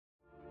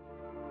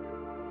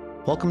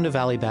Welcome to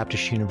Valley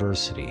Baptist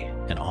University,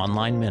 an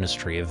online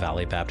ministry of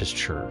Valley Baptist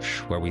Church,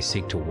 where we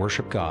seek to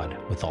worship God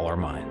with all our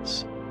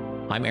minds.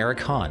 I'm Eric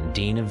Hahn,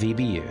 Dean of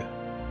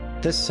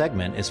VBU. This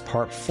segment is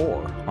part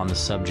 4 on the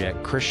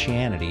subject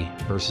Christianity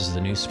versus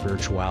the New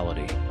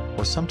Spirituality,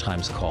 or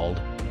sometimes called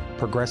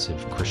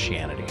Progressive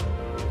Christianity.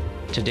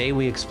 Today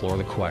we explore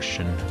the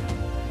question,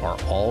 are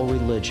all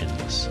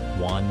religions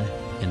one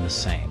and the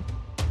same?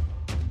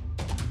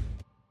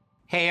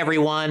 Hey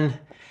everyone!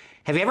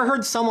 Have you ever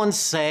heard someone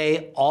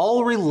say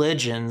all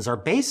religions are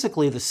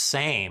basically the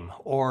same?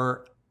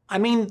 Or,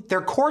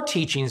 their core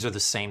teachings are the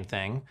same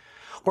thing.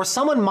 Or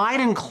someone might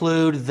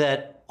include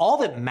that all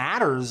that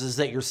matters is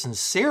that you're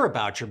sincere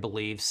about your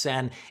beliefs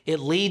and it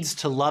leads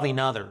to loving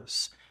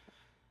others.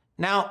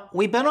 Now,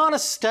 we've been on a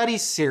study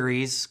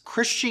series,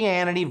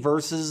 Christianity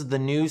versus the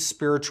New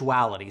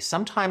Spirituality,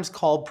 sometimes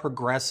called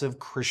Progressive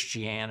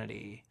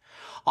Christianity.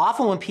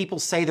 Often when people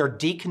say they're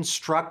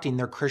deconstructing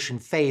their Christian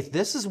faith,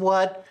 this is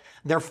what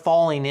they're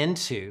falling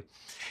into.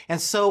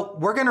 And so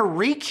we're going to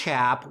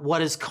recap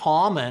what is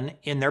common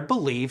in their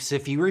beliefs,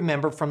 if you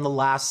remember from the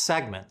last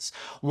segments.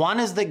 One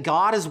is that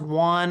God is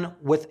one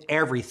with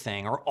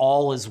everything, or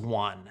all is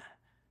one.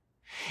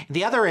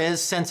 The other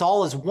is, since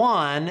all is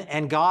one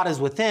and God is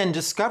within,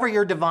 discover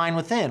your divine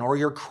within, or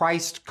your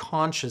Christ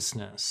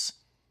consciousness.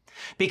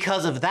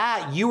 Because of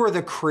that, you are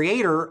the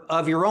creator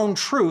of your own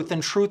truth,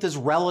 and truth is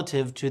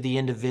relative to the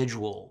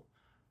individual.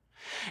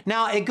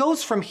 Now, it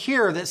goes from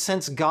here that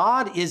since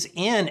God is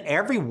in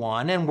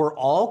everyone and we're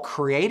all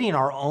creating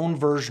our own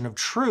version of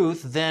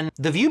truth, then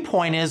the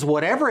viewpoint is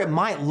whatever it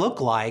might look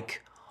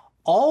like,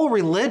 all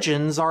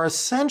religions are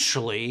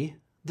essentially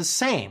the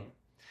same.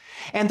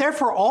 And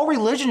therefore, all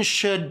religions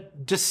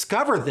should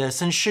discover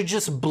this and should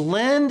just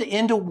blend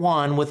into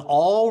one, with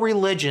all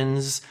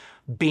religions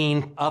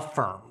being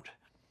affirmed.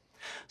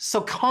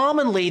 So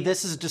commonly,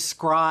 this is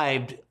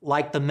described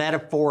like the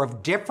metaphor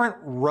of different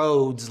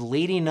roads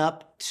leading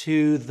up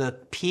to the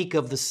peak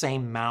of the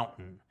same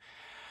mountain.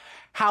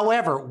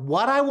 However,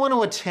 what I want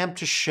to attempt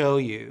to show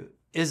you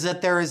is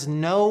that there is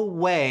no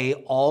way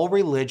all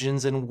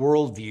religions and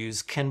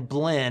worldviews can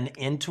blend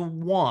into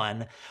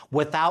one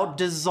without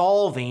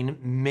dissolving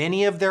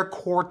many of their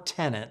core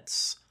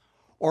tenets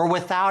or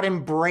without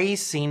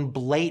embracing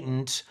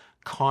blatant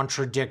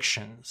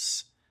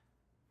contradictions.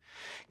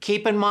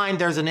 Keep in mind,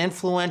 there's an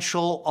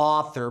influential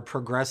author,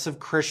 progressive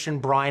Christian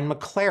Brian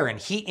McLaren.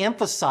 He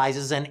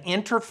emphasizes an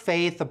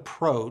interfaith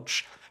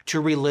approach to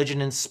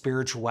religion and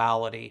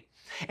spirituality.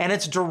 And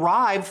it's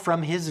derived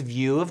from his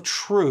view of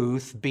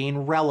truth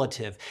being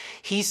relative.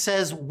 He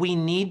says we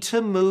need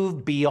to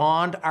move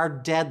beyond our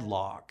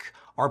deadlock,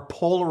 our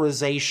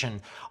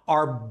polarization,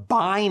 our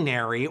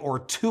binary or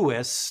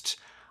twoist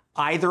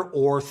either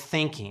or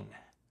thinking.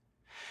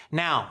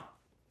 Now,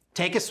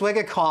 take a swig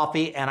of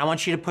coffee, and I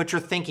want you to put your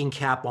thinking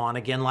cap on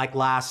again like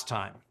last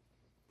time.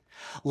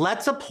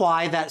 Let's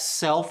apply that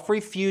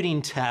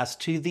self-refuting test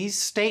to these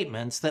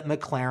statements that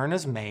McLaren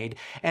has made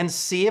and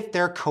see if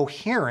they're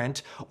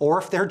coherent or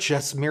if they're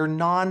just mere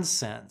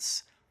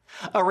nonsense.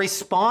 A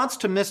response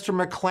to Mr.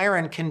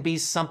 McLaren can be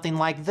something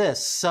like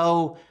this.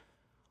 So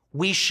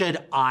we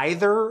should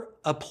either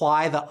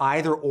apply the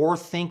either or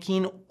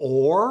thinking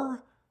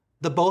or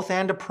the both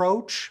and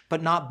approach,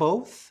 but not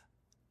both?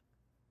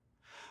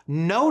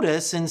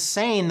 Notice in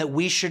saying that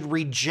we should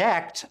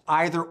reject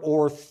either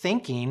or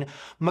thinking,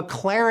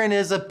 McLaren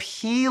is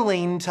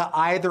appealing to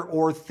either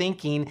or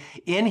thinking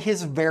in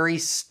his very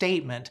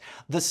statement.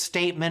 The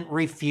statement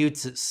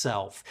refutes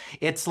itself.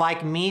 It's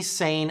like me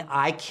saying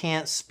I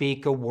can't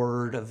speak a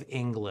word of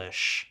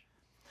English.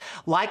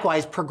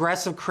 Likewise,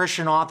 progressive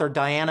Christian author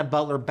Diana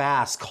Butler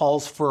Bass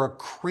calls for a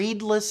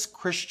creedless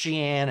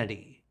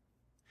Christianity.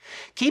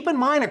 Keep in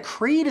mind, a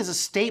creed is a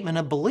statement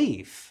of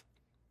belief.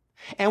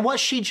 And what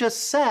she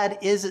just said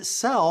is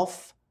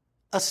itself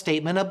a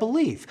statement of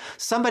belief.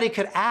 Somebody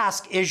could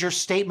ask, is your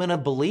statement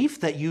of belief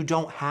that you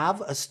don't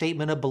have a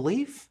statement of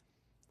belief?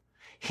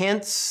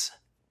 Hence,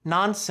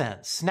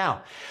 nonsense.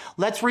 Now,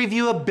 let's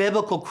review a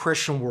biblical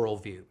Christian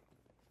worldview.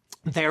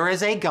 There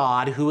is a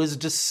God who is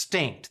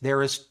distinct.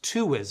 There is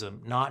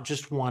twoism, not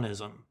just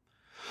oneism.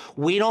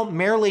 We don't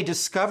merely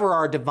discover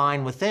our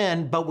divine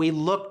within, but we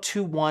look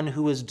to one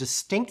who is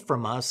distinct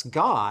from us,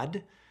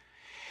 God,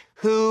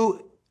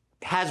 who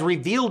has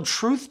revealed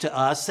truth to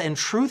us, and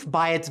truth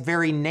by its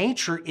very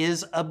nature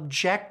is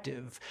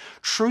objective.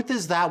 Truth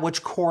is that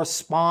which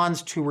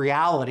corresponds to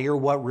reality, or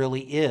what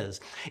really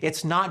is.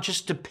 It's not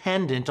just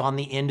dependent on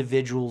the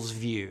individual's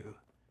view.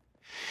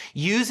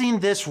 Using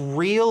this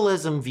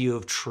realism view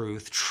of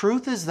truth,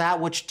 truth is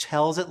that which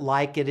tells it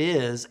like it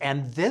is,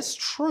 and this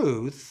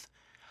truth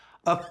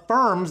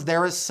affirms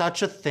there is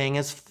such a thing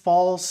as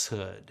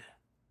falsehood.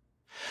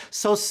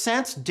 So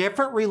since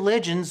different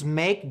religions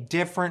make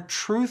different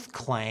truth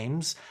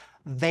claims,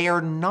 they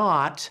are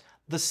not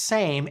the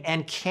same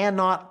and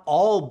cannot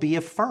all be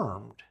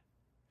affirmed.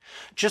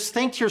 Just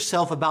think to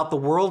yourself about the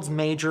world's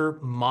major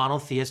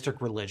monotheistic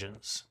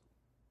religions.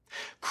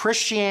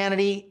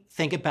 Christianity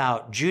think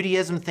about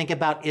Judaism, think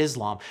about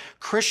Islam.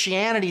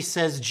 Christianity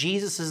says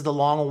Jesus is the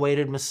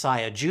long-awaited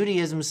Messiah.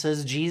 Judaism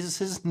says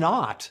Jesus is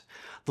not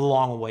the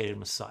long-awaited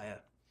Messiah.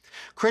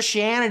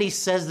 Christianity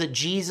says that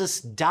Jesus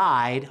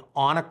died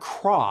on a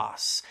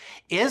cross.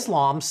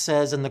 Islam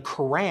says in the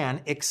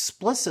Quran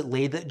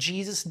explicitly that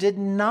Jesus did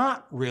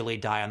not really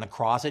die on the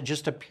cross. It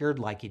just appeared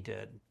like he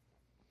did.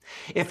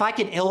 If I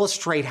can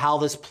illustrate how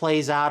this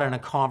plays out in a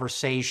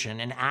conversation,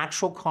 an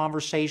actual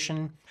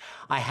conversation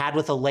I had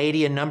with a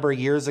lady a number of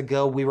years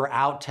ago, we were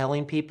out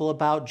telling people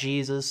about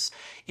Jesus.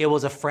 It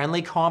was a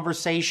friendly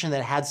conversation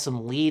that had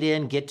some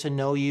lead-in,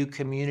 get-to-know-you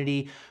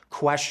community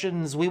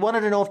questions. We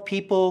wanted to know if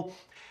people,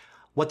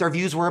 what their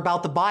views were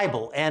about the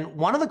Bible. And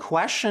one of the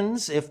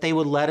questions, if they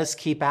would let us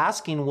keep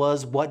asking,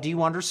 was, what do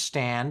you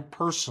understand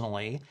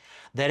personally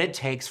that it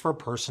takes for a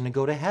person to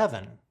go to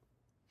heaven?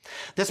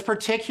 This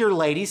particular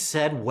lady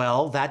said,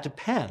 well, that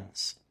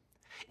depends.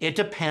 It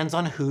depends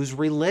on whose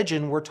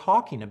religion we're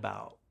talking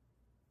about.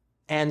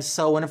 And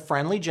so in a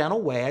friendly,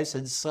 gentle way, I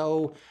said,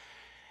 so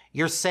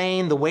you're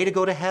saying the way to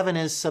go to heaven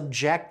is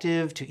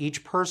subjective to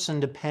each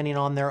person depending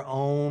on their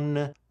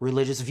own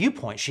religious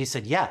viewpoint? She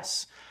said,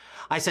 yes.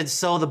 I said,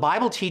 so the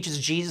Bible teaches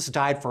Jesus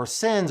died for our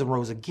sins and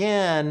rose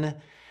again.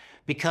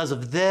 Because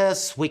of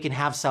this, we can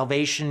have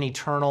salvation,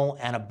 eternal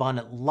and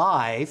abundant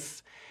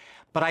life.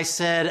 But I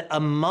said, a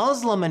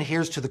Muslim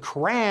adheres to the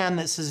Quran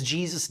that says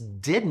Jesus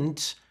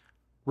didn't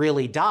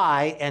really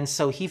die, and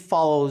so he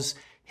follows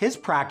his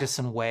practice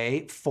and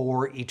way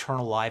for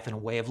eternal life and a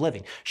way of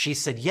living. She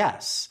said,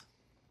 yes.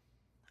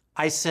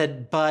 I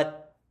said,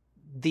 but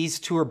these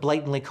two are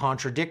blatantly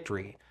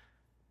contradictory.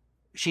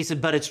 She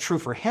said, but it's true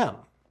for him.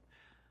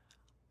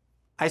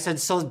 I said,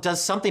 so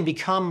does something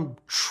become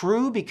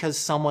true because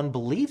someone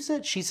believes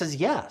it? She says,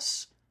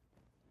 yes.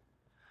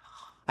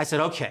 I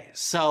said, okay,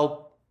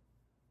 so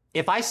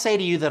if I say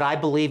to you that I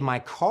believe my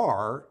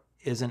car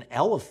is an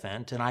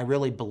elephant and I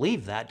really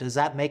believe that, does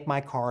that make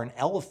my car an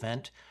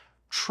elephant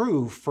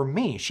true for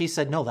me? She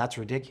said, no, that's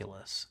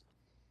ridiculous.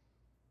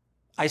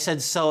 I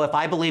said, so if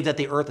I believe that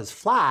the earth is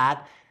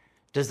flat,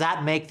 does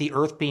that make the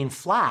earth being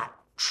flat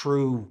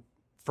true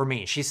for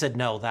me? She said,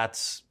 no,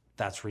 that's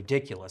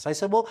ridiculous. I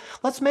said, well,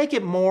 let's make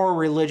it more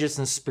religious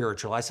and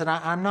spiritual. I said,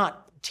 I'm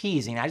not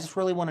teasing. I just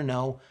really want to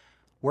know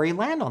where you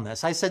land on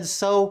this. I said,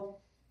 so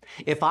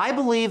if I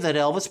believe that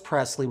Elvis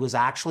Presley was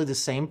actually the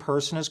same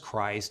person as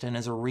Christ and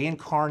is a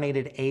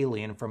reincarnated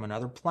alien from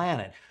another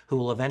planet who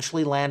will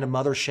eventually land a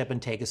mothership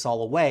and take us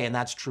all away, and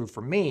that's true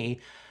for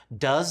me,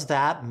 does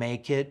that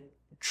make it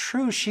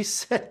true? She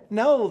said,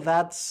 no,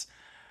 that's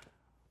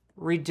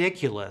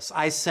ridiculous.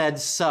 I said,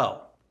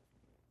 so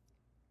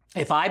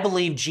if I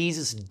believe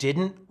Jesus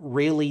didn't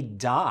really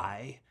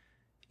die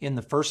in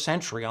the first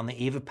century on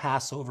the eve of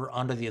Passover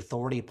under the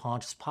authority of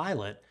Pontius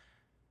Pilate,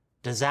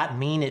 does that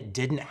mean it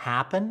didn't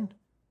happen?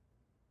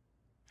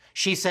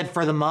 She said,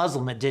 for the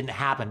Muslim, it didn't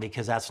happen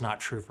because that's not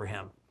true for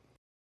him.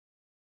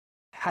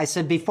 I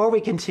said, before we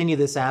continue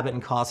this Abbott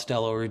and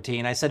Costello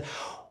routine, I said,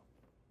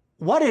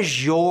 what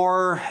is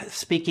your,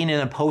 speaking in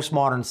a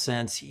postmodern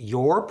sense,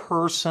 your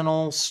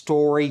personal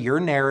story, your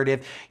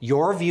narrative,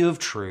 your view of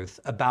truth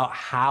about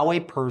how a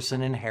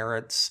person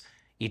inherits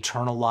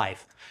eternal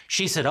life?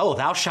 She said, oh,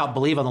 thou shalt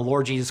believe on the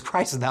Lord Jesus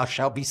Christ and thou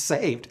shalt be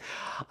saved.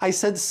 I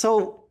said,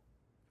 so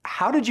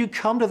how did you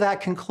come to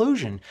that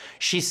conclusion?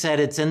 She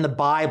said, it's in the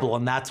Bible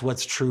and that's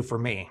what's true for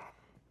me.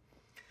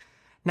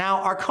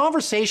 Now, our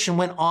conversation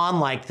went on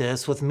like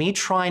this with me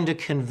trying to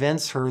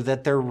convince her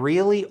that there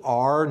really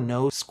are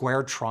no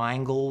square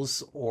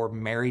triangles or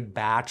married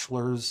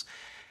bachelors,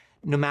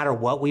 no matter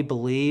what we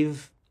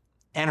believe.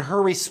 And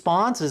her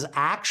responses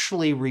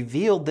actually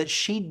revealed that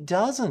she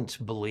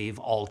doesn't believe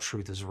all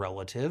truth is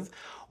relative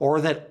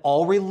or that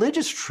all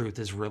religious truth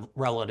is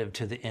relative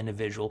to the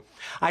individual.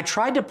 I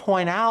tried to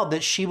point out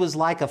that she was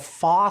like a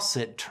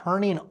faucet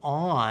turning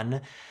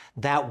on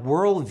that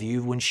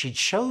worldview when she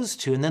chose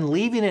to and then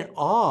leaving it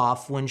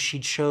off when she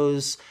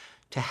chose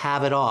to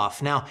have it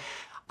off. Now,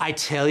 I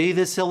tell you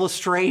this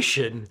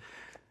illustration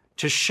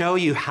to show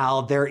you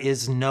how there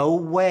is no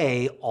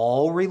way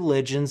all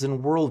religions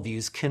and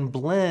worldviews can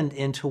blend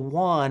into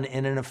one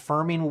in an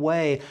affirming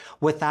way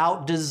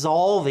without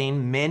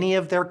dissolving many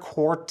of their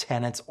core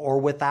tenets or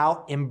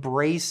without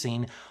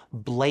embracing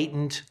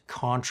blatant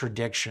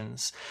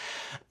contradictions.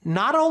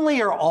 Not only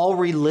are all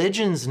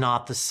religions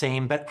not the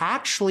same, but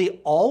actually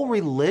all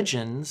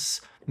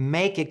religions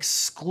make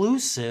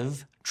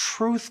exclusive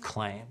truth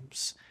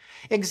claims.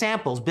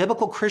 Examples,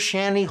 biblical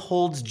Christianity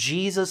holds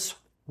Jesus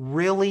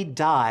really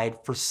died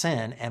for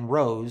sin and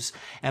rose,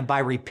 and by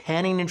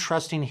repenting and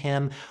trusting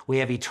him, we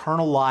have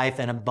eternal life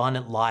and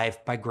abundant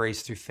life by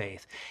grace through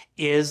faith.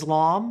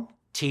 Islam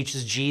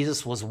teaches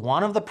Jesus was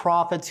one of the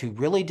prophets who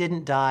really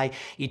didn't die.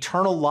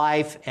 Eternal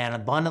life and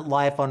abundant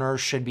life on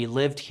earth should be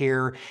lived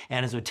here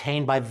and is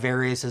attained by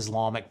various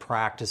Islamic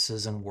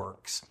practices and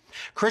works.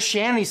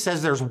 Christianity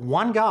says there's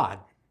one God,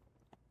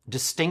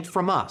 distinct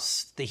from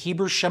us. The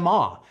Hebrew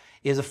Shema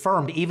is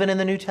affirmed even in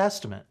the New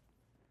Testament.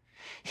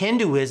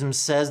 Hinduism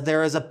says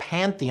there is a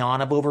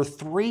pantheon of over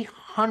 300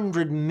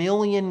 100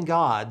 million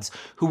gods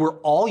who were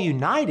all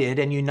united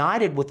and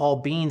united with all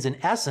beings in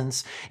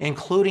essence,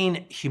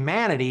 including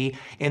humanity,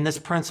 in this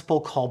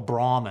principle called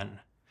Brahman.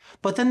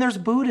 But then there's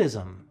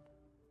Buddhism.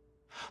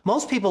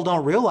 Most people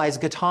don't realize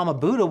Gautama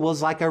Buddha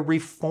was like a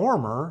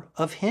reformer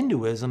of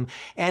Hinduism,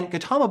 and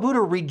Gautama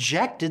Buddha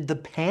rejected the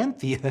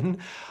pantheon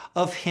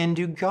of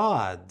Hindu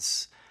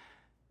gods.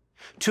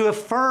 To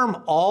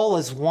affirm all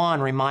as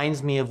one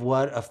reminds me of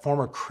what a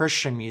former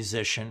Christian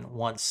musician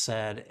once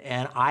said,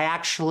 and I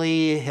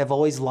actually have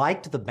always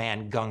liked the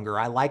band Gungor.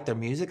 I like their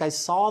music. I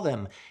saw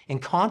them in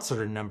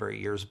concert a number of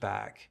years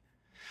back.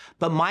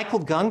 But Michael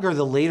Gungor,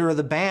 the leader of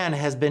the band,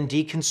 has been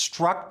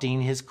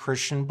deconstructing his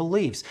Christian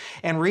beliefs.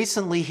 And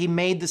recently he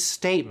made the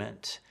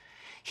statement.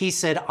 He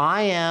said,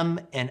 I am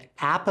an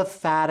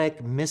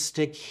apophatic,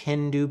 mystic,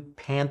 Hindu,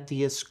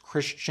 pantheist,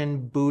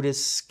 Christian,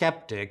 Buddhist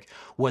skeptic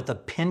with a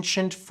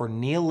penchant for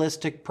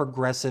nihilistic,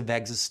 progressive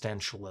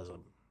existentialism.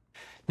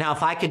 Now,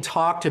 if I could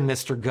talk to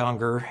Mr.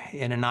 Gungor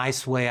in a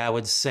nice way, I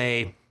would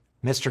say,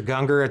 Mr.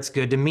 Gungor, it's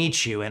good to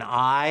meet you. And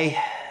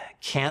I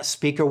can't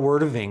speak a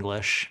word of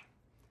English,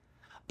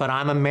 but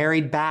I'm a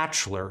married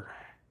bachelor,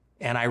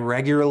 and I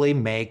regularly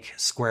make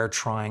square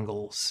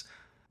triangles.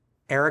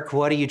 Eric,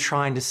 what are you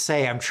trying to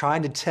say? I'm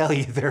trying to tell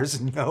you there's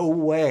no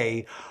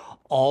way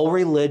all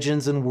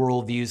religions and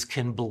worldviews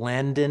can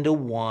blend into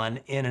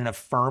one in an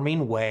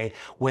affirming way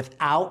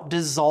without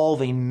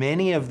dissolving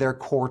many of their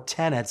core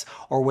tenets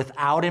or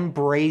without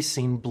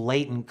embracing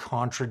blatant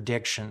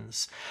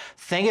contradictions.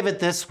 Think of it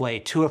this way: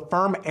 to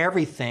affirm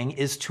everything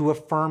is to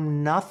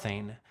affirm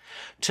nothing.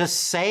 To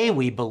say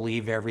we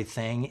believe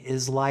everything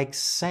is like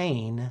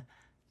saying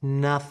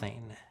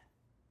nothing.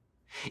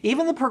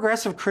 Even the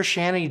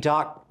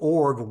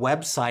progressivechristianity.org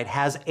website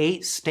has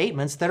 8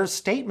 statements that are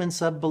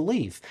statements of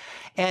belief.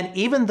 And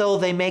even though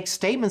they make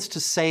statements to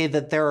say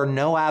that there are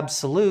no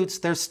absolutes,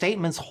 their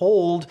statements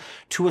hold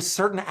to a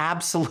certain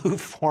absolute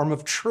form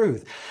of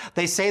truth.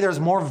 They say there's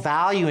more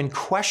value in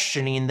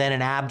questioning than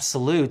in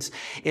absolutes.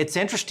 It's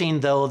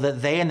interesting, though,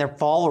 that they and their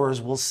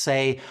followers will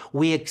say,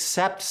 we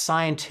accept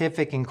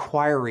scientific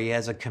inquiry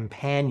as a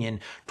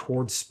companion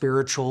towards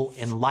spiritual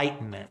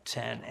enlightenment.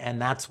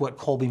 And that's what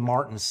Colby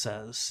Martin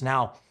says.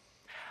 Now,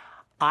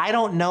 I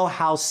don't know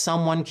how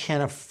someone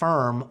can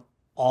affirm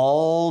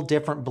all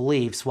different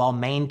beliefs while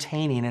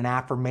maintaining an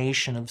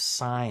affirmation of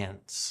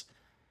science.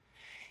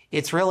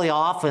 It's really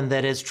often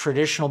that as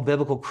traditional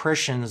biblical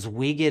Christians,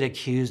 we get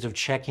accused of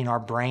checking our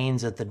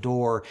brains at the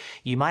door.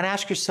 You might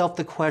ask yourself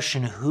the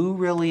question, who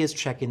really is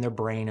checking their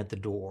brain at the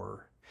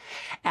door?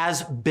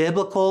 As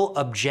biblical,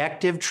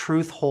 objective,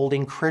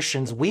 truth-holding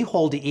Christians, we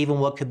hold to even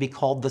what could be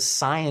called the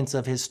science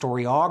of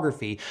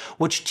historiography,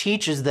 which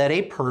teaches that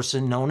a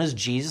person known as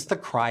Jesus the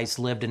Christ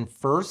lived in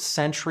first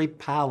century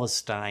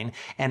Palestine,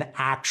 an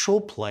actual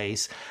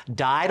place,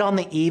 died on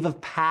the eve of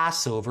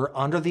Passover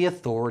under the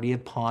authority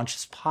of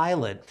Pontius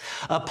Pilate.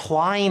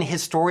 Applying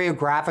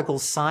historiographical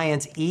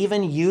science,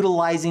 even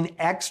utilizing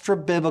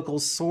extra-biblical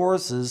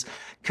sources,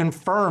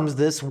 confirms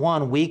this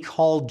one we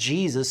call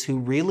Jesus, who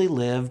really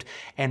lived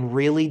and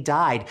really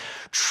died.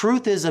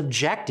 Truth is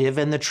objective,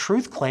 and the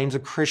truth claims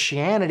of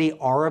Christianity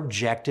are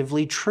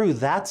objectively true.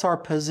 That's our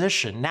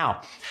position.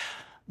 Now,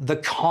 the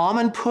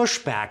common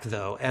pushback,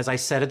 though, as I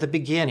said at the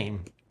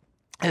beginning,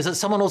 is that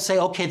someone will say,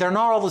 okay, they're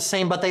not all the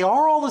same, but they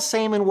are all the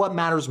same in what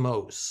matters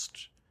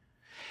most.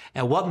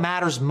 And what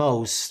matters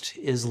most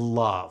is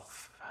love.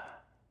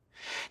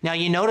 Now,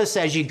 you notice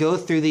as you go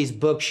through these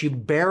books, you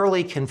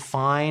barely can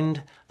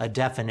find a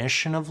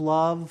definition of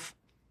love.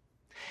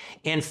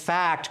 In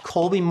fact,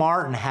 Colby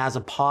Martin has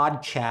a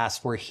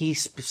podcast where he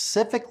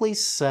specifically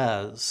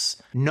says,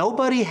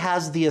 nobody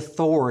has the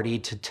authority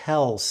to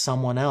tell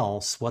someone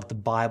else what the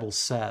Bible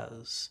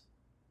says.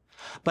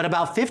 But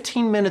about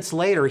 15 minutes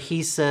later,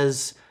 he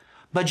says,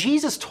 but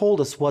Jesus told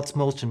us what's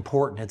most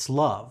important. It's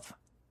love.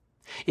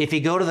 If you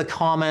go to the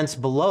comments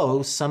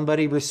below,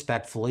 somebody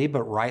respectfully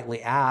but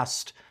rightly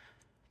asked,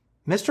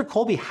 Mr.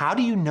 Colby, how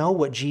do you know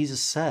what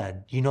Jesus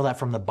said? You know that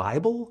from the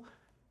Bible?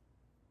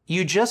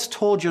 You just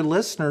told your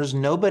listeners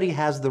nobody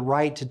has the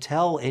right to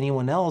tell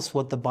anyone else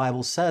what the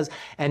Bible says,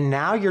 and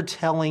now you're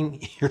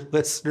telling your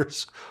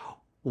listeners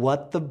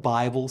what the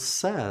Bible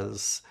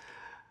says.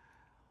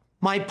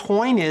 My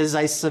point is,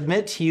 I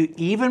submit to you,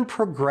 even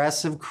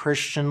progressive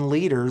Christian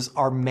leaders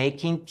are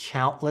making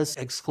countless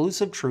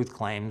exclusive truth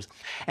claims,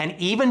 and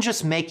even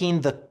just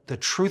making the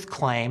truth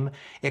claim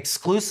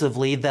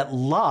exclusively that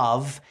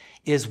love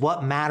is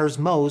what matters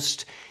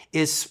most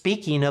is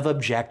speaking of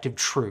objective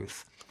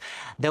truth.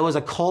 There was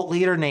a cult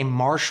leader named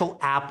Marshall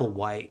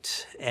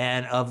Applewhite,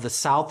 and of the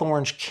South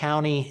Orange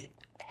County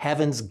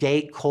Heaven's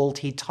Gate cult,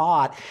 he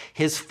taught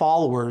his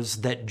followers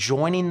that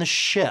joining the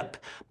ship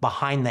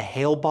behind the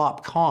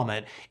Hale-Bopp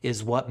comet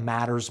is what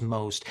matters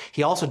most.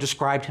 He also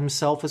described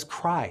himself as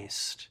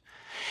Christ.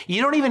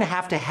 You don't even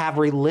have to have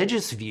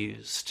religious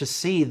views to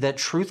see that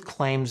truth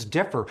claims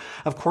differ.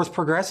 Of course,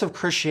 progressive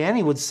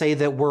Christianity would say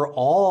that we're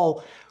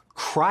all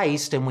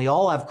Christ, and we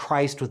all have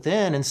Christ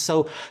within. And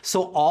so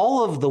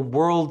all of the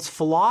world's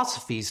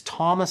philosophies,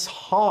 Thomas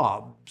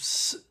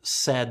Hobbes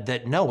said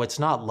that no, it's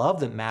not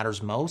love that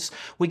matters most.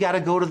 We got to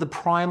go to the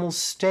primal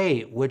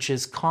state, which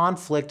is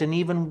conflict and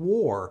even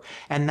war.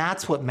 And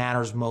that's what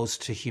matters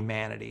most to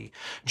humanity.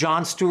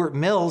 John Stuart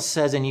Mill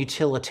says in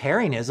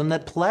Utilitarianism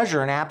that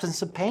pleasure and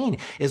absence of pain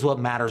is what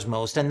matters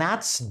most. And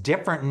that's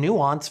different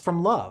nuance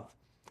from love.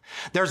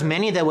 There's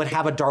many that would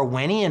have a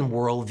Darwinian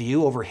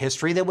worldview over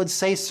history that would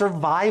say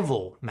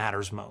survival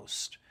matters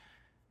most.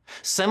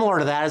 Similar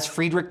to that is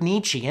Friedrich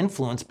Nietzsche,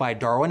 influenced by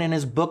Darwin. In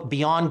his book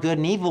Beyond Good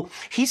and Evil,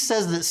 he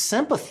says that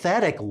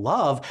sympathetic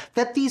love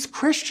that these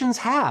Christians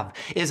have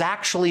is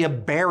actually a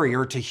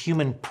barrier to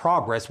human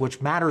progress,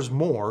 which matters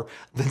more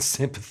than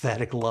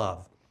sympathetic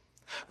love.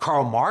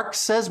 Karl Marx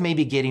says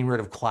maybe getting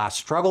rid of class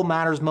struggle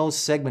matters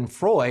most. Sigmund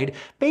Freud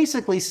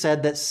basically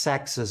said that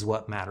sex is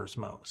what matters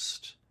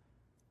most.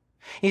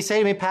 You say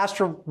to me,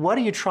 Pastor, what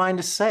are you trying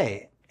to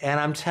say? And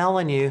I'm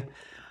telling you,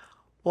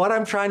 what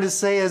I'm trying to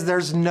say is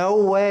there's no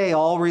way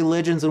all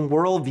religions and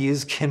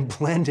worldviews can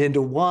blend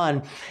into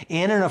one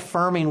in an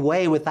affirming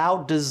way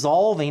without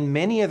dissolving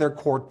many of their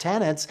core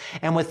tenets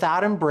and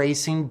without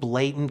embracing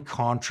blatant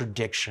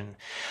contradiction.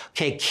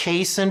 Okay,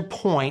 case in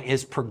point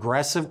is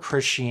progressive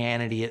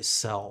Christianity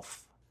itself.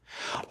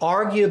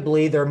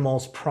 Arguably, their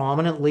most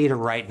prominent leader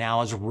right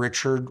now is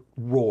Richard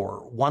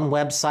Rohr. One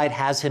website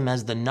has him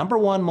as the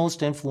 #1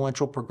 most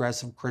influential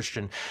progressive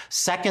Christian.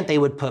 Second, they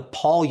would put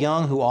Paul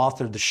Young, who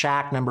authored The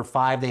Shack.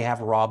 #5, they have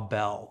Rob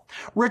Bell.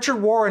 Richard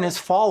Rohr and his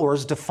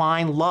followers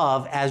define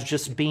love as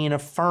just being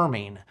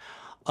affirming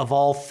of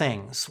all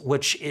things,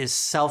 which is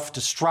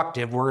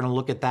self-destructive. We're going to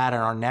look at that in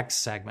our next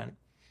segment.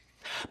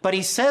 But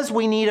he says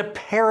we need a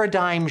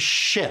paradigm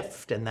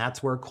shift, and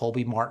that's where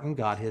Colby Martin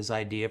got his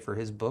idea for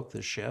his book,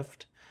 The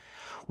Shift.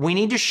 We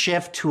need to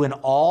shift to an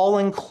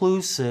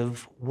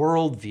all-inclusive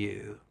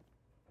worldview.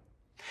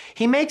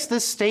 He makes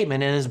this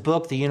statement in his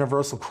book, The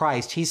Universal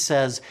Christ. He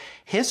says,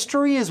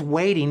 history is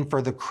waiting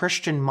for the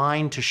Christian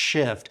mind to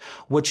shift,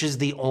 which is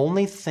the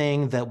only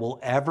thing that will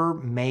ever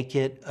make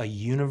it a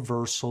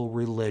universal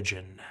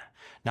religion.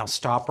 Now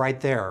stop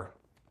right there.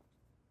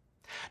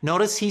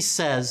 Notice he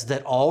says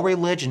that all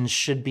religions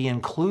should be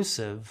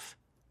inclusive,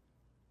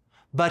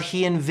 but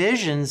he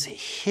envisions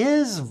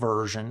his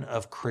version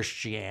of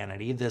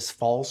Christianity, this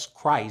false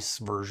Christ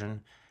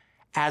version,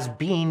 as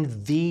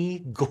being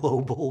the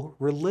global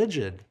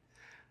religion.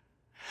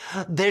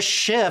 This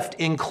shift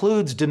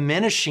includes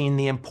diminishing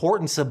the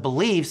importance of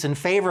beliefs in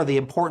favor of the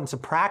importance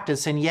of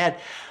practice, and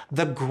yet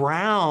the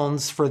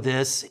grounds for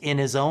this in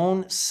his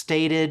own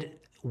stated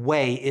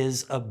way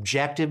is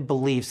objective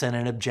beliefs and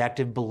an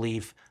objective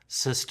belief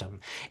system.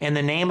 In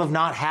the name of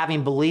not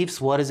having beliefs,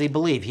 what does he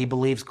believe? He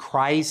believes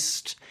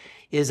Christ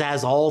is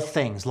as all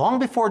things. Long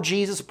before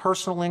Jesus'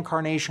 personal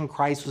incarnation,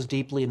 Christ was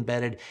deeply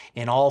embedded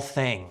in all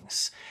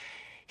things.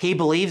 He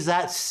believes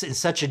that in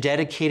such a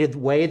dedicated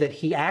way that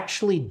he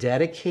actually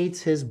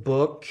dedicates his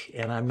book,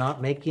 and I'm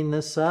not making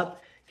this up,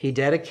 he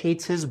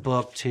dedicates his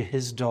book to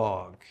his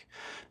dog,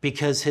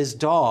 because his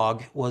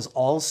dog was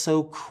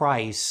also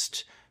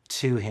Christ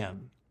to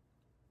him.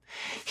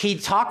 He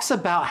talks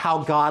about how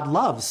God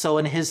loves. So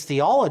in his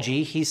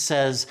theology, he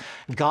says,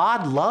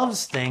 God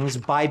loves things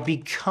by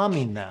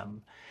becoming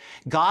them.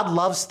 God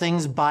loves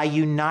things by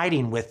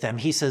uniting with them.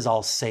 He says,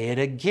 I'll say it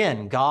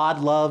again. God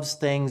loves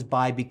things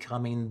by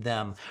becoming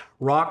them.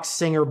 Rock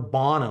singer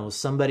Bono,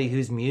 somebody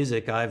whose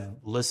music I've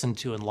listened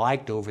to and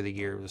liked over the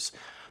years,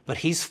 but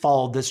he's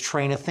followed this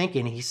train of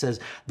thinking. He says,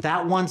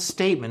 that one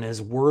statement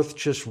is worth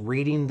just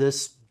reading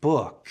this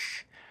book.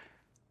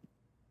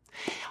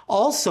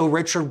 Also,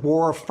 Richard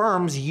Rohr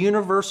affirms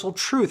universal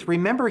truth.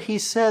 Remember, he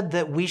said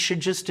that we should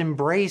just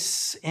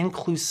embrace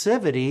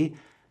inclusivity,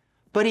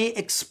 but he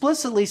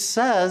explicitly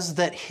says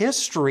that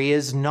history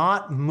is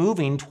not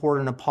moving toward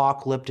an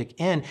apocalyptic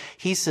end.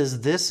 He says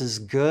this is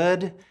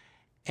good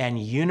and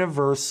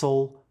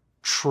universal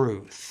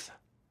truth.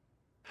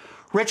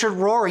 Richard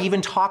Rohr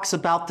even talks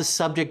about the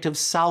subject of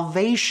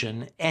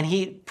salvation, and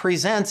he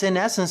presents, in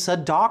essence, a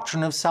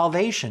doctrine of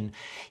salvation.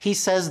 He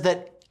says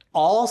that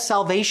all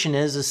salvation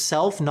is a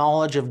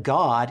self-knowledge of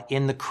God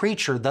in the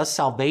creature. Thus,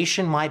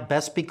 salvation might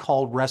best be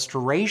called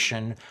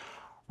restoration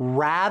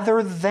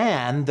rather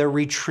than the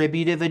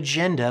retributive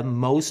agenda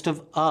most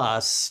of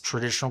us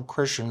traditional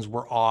Christians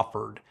were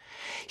offered.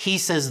 He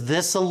says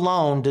this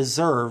alone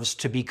deserves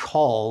to be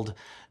called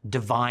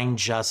divine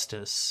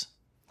justice.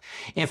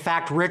 In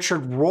fact,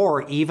 Richard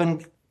Rohr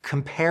even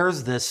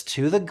compares this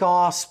to the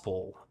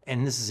gospel,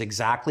 and this is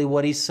exactly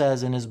what he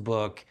says in his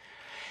book.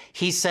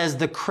 He says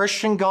the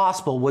Christian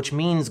gospel, which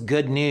means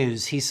good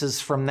news, he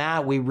says from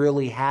that we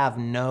really have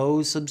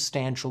no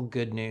substantial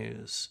good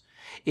news.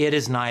 It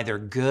is neither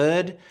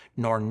good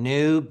nor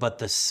new, but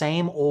the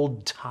same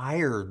old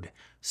tired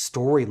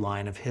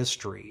storyline of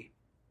history.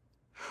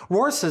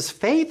 Rohr says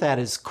faith at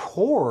its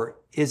core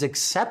is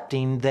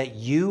accepting that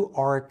you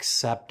are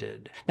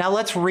accepted. Now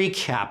let's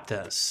recap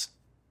this.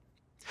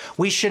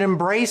 We should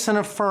embrace and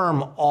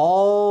affirm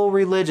all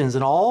religions,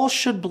 and all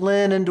should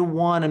blend into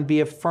one and be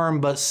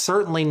affirmed, but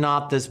certainly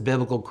not this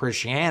biblical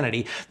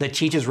Christianity that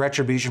teaches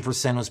retribution for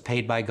sin was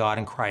paid by God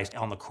in Christ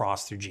on the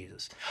cross through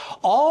Jesus.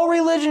 All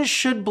religions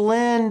should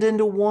blend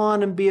into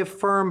one and be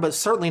affirmed, but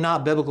certainly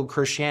not biblical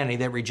Christianity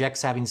that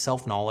rejects having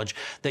self-knowledge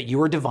that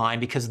you are divine,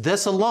 because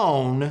this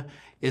alone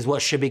is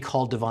what should be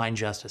called divine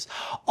justice.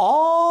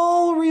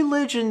 All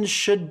religions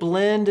should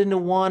blend into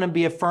one and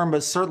be affirmed,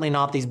 but certainly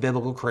not these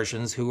biblical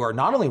Christians who are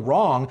not only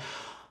wrong,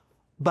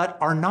 but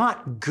are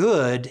not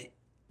good.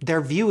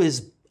 Their view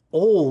is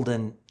old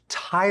and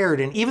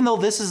tired. And even though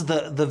this is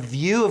the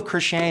view of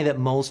Christianity that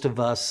most of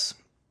us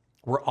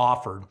were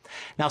offered.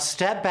 Now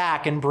step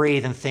back and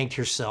breathe and think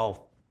to yourself,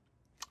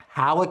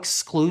 how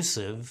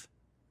exclusive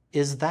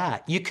is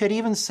that? You could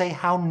even say,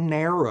 how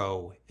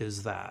narrow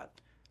is that?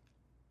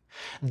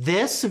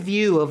 This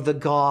view of the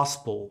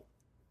gospel,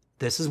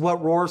 this is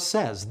what Rohr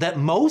says, that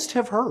most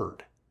have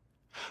heard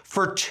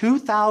for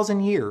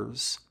 2,000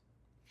 years,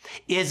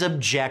 is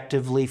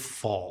objectively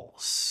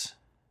false.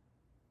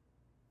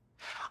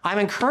 I'm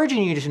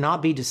encouraging you to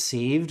not be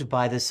deceived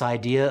by this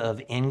idea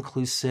of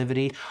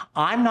inclusivity.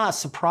 I'm not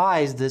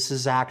surprised this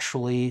is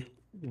actually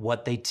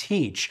what they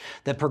teach,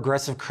 that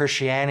progressive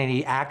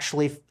Christianity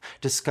actually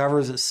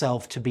discovers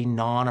itself to be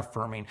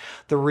non-affirming.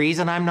 The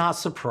reason I'm not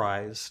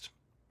surprised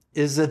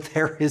is that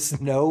there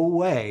is no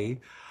way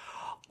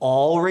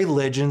all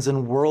religions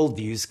and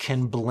worldviews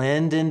can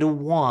blend into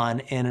one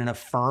in an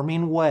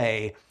affirming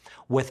way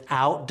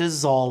without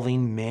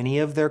dissolving many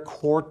of their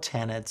core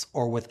tenets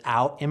or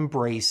without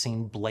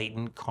embracing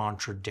blatant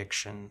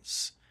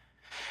contradictions.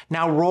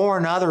 Now, Rohr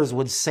and others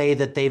would say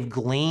that they've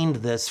gleaned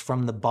this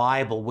from the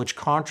Bible, which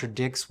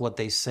contradicts what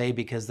they say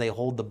because they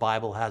hold the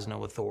Bible has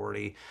no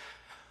authority.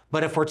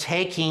 But if we're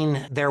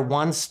taking their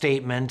one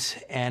statement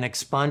and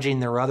expunging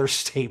their other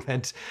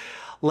statement,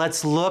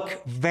 let's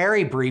look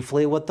very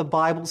briefly at what the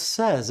Bible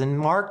says. In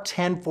Mark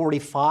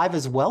 10:45,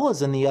 as well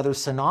as in the other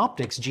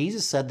synoptics,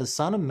 Jesus said, the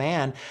Son of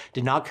Man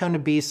did not come to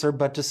be served,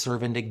 but to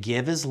serve, and to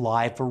give his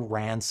life a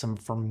ransom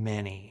for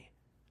many.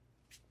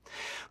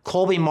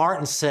 Colby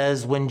Martin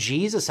says, when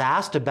Jesus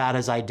asked about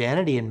his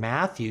identity in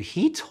Matthew,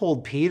 he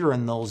told Peter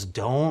and those,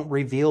 don't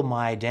reveal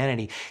my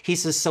identity. He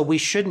says, so we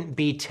shouldn't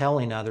be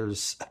telling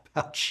others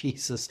about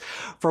Jesus.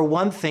 For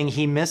one thing,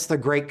 he missed the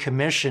Great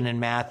Commission in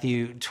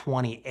Matthew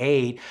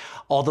 28,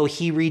 although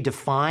he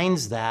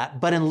redefines that.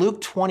 But in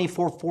Luke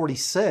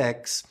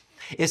 24:46,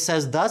 it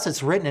says, thus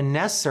it's written and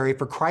necessary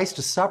for Christ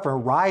to suffer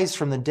and rise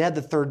from the dead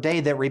the third day,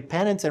 that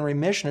repentance and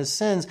remission of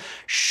sins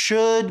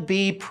should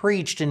be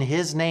preached in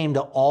his name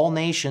to all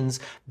nations,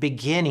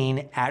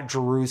 beginning at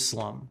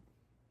Jerusalem.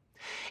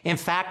 In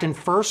fact, in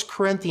 1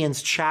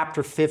 Corinthians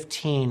chapter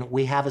 15,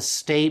 we have a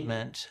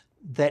statement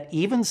that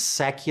even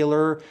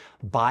secular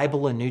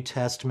Bible and New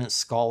Testament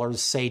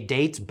scholars say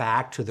dates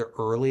back to the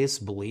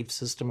earliest belief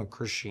system of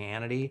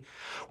Christianity,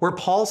 where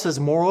Paul says,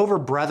 moreover,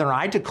 brethren,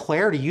 I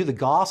declare to you the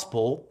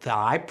gospel that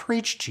I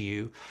preached to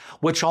you,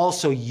 which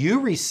also you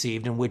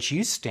received, in which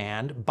you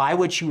stand, by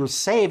which you were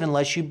saved,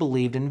 unless you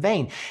believed in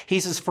vain. He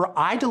says, for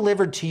I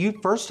delivered to you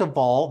first of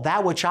all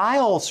that which I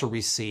also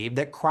received,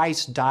 that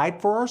Christ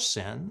died for our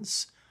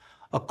sins,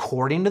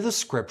 according to the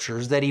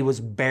scriptures, that he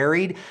was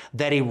buried,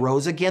 that he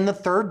rose again the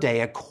third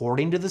day,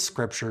 according to the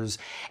scriptures.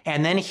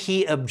 And then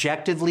he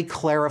objectively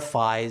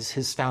clarifies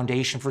his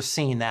foundation for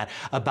seeing that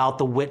about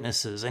the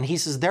witnesses. And he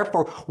says,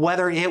 therefore,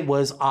 whether it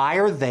was I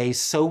or they,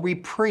 so we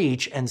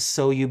preach, and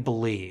so you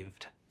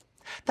believed.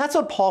 That's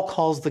what Paul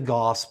calls the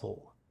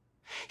gospel.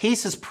 He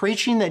says,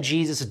 preaching that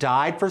Jesus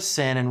died for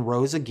sin and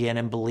rose again,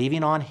 and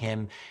believing on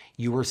him,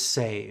 you were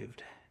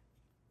saved.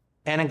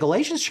 And in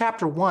Galatians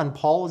chapter 1,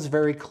 Paul is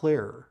very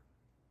clear.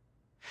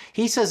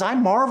 He says, I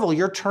marvel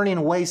you're turning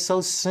away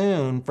so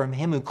soon from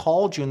him who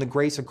called you in the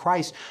grace of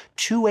Christ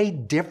to a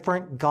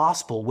different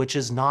gospel, which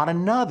is not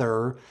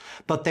another,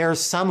 but there are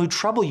some who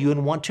trouble you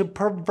and want to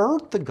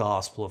pervert the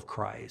gospel of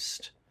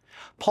Christ.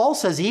 Paul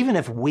says, even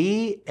if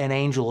we, an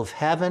angel of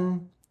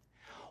heaven,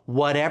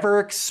 whatever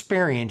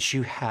experience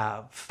you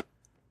have,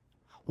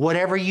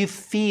 whatever you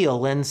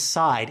feel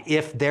inside,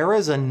 if there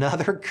is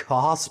another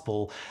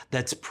gospel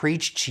that's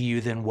preached to you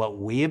than what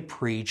we have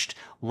preached,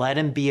 let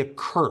him be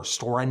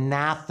accursed or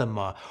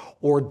anathema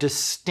or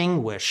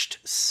distinguished,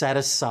 set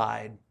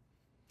aside.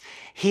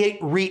 He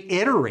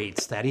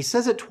reiterates that. He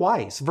says it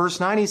twice. Verse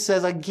 9, he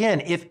says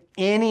again, if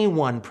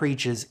anyone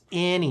preaches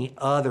any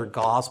other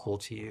gospel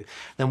to you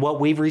than what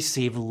we've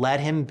received, let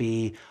him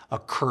be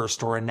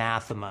accursed or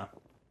anathema.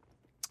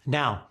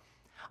 Now,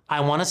 I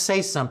want to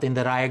say something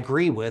that I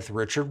agree with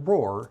Richard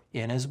Rohr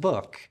in his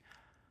book.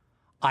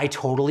 I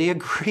totally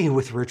agree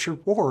with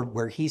Richard Rohr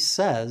where he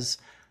says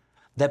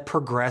that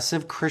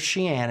progressive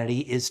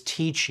Christianity is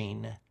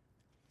teaching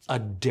a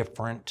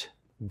different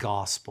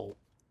gospel.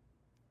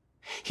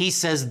 He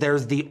says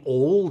there's the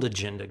old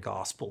agenda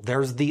gospel.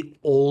 There's the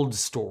old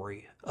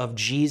story of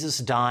Jesus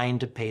dying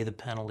to pay the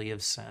penalty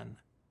of sin.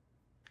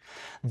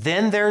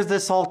 Then there's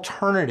this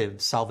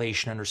alternative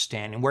salvation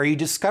understanding where you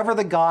discover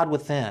the God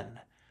within.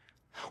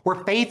 where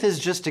faith is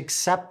just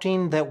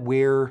accepting that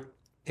we're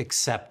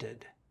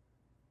accepted.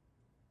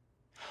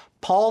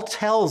 Paul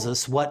tells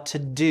us what to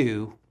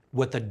do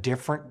with a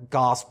different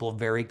gospel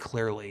very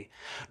clearly,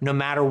 no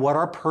matter what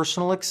our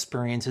personal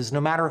experience is,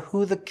 no matter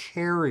who the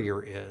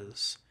carrier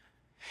is.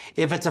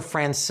 If it's a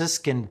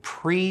Franciscan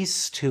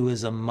priest who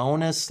is a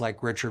monist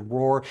like Richard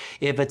Rohr,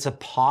 if it's a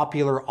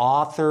popular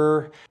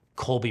author,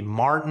 Colby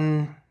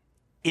Martin,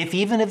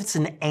 even if it's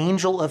an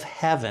angel of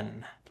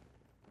heaven,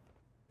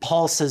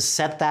 Paul says,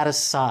 set that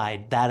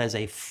aside. That is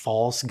a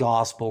false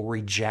gospel.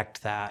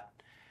 Reject that.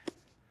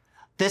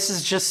 This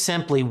is just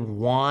simply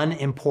one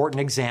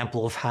important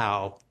example of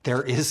how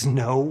there is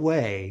no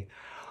way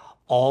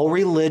all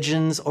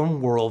religions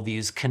and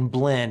worldviews can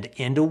blend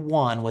into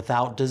one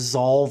without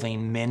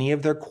dissolving many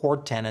of their core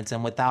tenets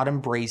and without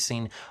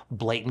embracing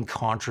blatant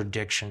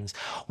contradictions.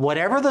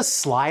 Whatever the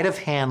sleight of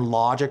hand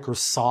logic or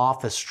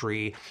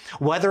sophistry,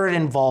 whether it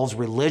involves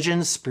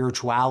religion,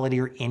 spirituality,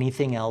 or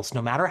anything else,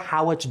 no matter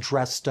how it's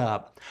dressed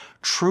up,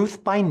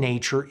 truth by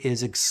nature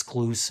is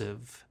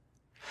exclusive.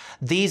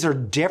 These are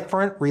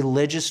different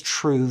religious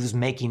truths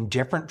making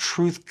different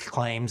truth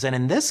claims, and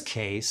in this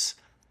case,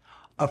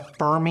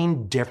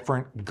 affirming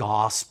different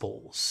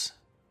gospels.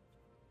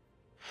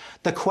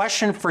 The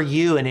question for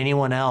you and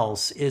anyone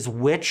else is,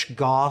 which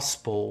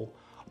gospel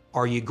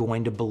are you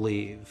going to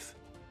believe?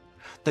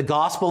 The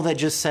gospel that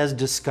just says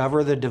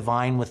discover the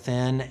divine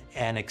within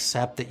and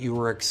accept that you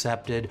are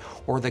accepted,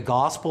 or the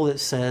gospel that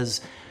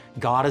says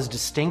God is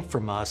distinct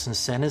from us and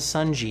sent his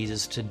son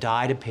Jesus to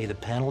die to pay the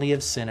penalty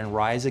of sin and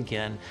rise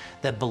again,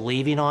 that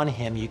believing on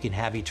him you can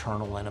have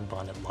eternal and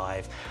abundant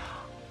life?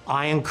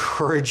 I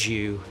encourage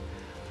you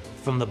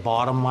from the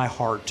bottom of my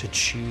heart to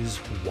choose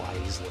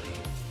wisely.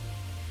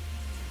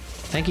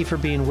 Thank you for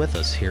being with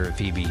us here at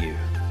VBU.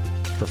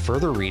 For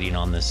further reading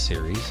on this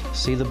series,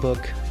 see the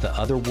book The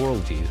Other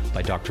Worldview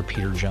by Dr.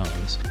 Peter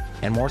Jones,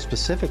 and more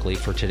specifically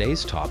for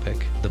today's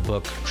topic, the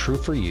book True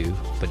for You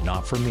But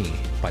Not for Me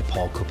by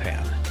Paul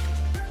Copan.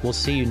 We'll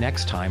see you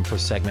next time for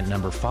segment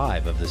number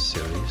 5 of this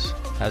series,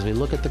 as we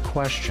look at the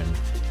question,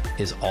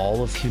 is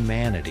all of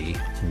humanity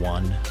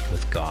one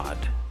with God?